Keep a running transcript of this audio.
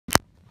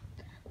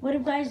What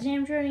up, guys?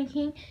 James Jordan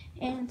King,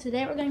 and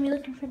today we're gonna be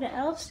looking for the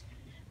elves.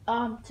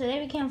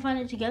 Today we can't find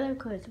it together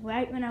because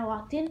right when I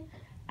walked in,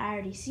 I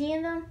already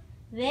seen them.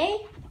 They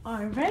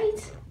are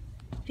right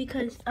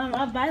because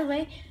by the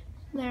way,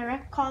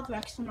 they're called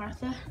Rex and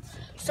Martha.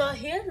 So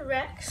here's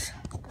Rex,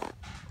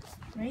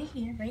 right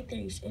here, right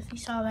there. If you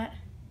saw that,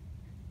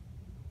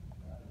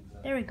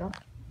 there we go.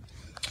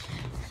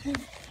 And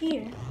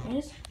here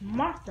is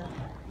Martha.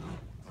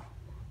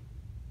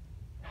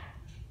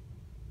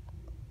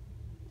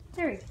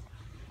 There we go.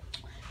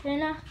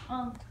 Then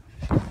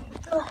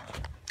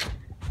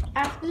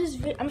after this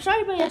video, I'm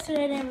sorry about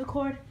yesterday I didn't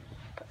record.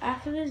 But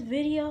after this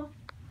video,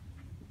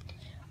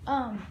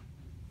 I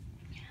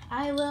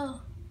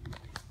will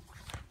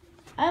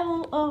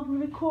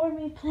record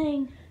me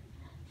playing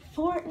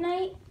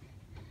Fortnite,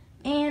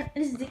 and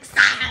this is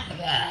exciting.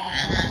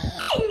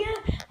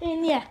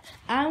 And yeah,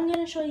 I'm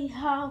gonna show you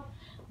how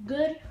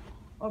good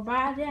or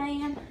bad I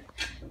am.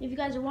 If you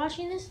guys are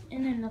watching this,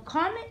 and in the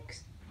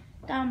comments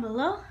down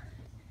below,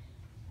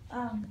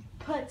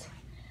 put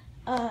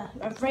a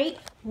rate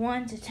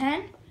 1 to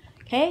 10.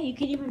 Okay, you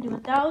could even do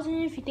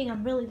 1,000 if you think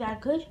I'm really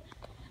that good,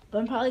 but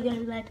I'm probably gonna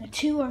be like a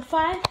 2 or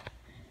 5.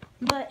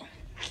 But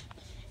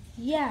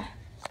yeah,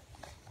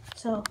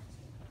 so